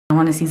I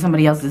want to see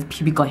somebody else's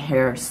pubic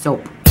hair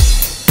soap.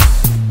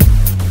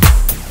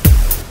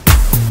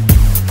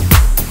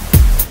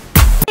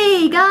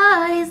 Hey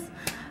guys!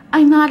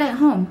 I'm not at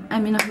home.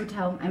 I'm in a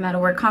hotel. I'm at a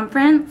work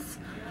conference.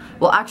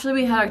 Well, actually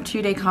we had our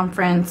 2-day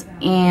conference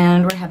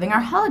and we're having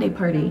our holiday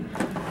party.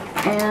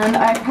 And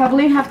I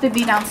probably have to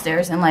be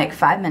downstairs in like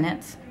 5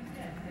 minutes.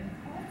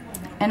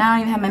 And I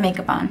don't even have my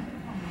makeup on.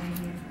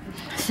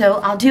 So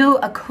I'll do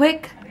a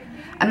quick,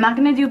 I'm not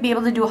gonna be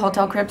able to do a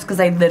hotel cribs because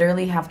I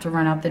literally have to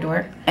run out the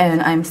door.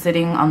 And I'm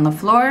sitting on the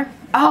floor.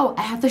 Oh,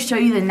 I have to show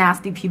you the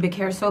nasty pubic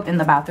hair soap in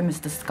the bathroom. It's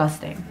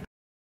disgusting.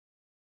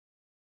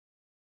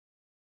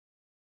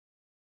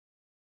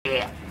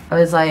 I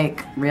was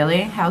like,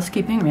 really?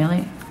 Housekeeping?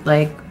 Really?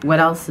 Like, what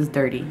else is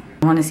dirty?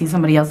 I want to see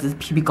somebody else's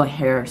pubic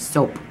hair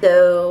soap.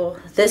 So,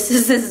 this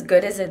is as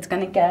good as it's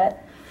gonna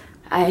get.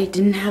 I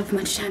didn't have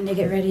much time to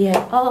get ready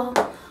at all.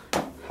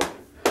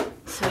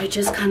 So I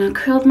just kind of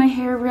curled my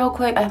hair real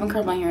quick. I haven't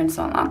curled my hair in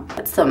so long.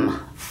 Got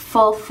some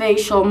full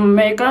facial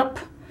makeup.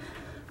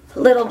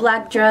 Little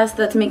black dress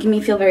that's making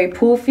me feel very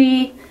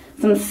poofy.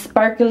 Some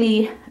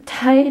sparkly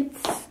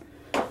tights.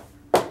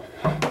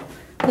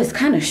 It's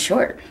kind of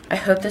short. I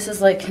hope this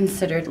is like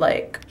considered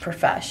like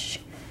profesh.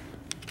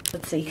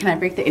 Let's see, can I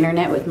break the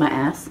internet with my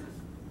ass?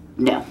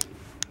 No.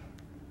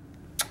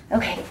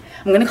 Okay,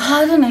 I'm gonna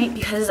call it a night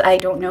because I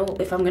don't know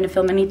if I'm gonna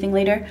film anything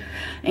later.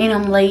 And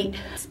I'm late.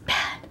 It's bad.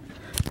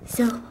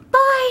 So,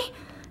 bye.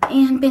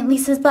 And Bentley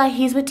says bye.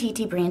 He's with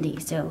TT Brandy,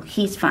 so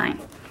he's fine.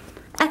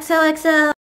 XOXO.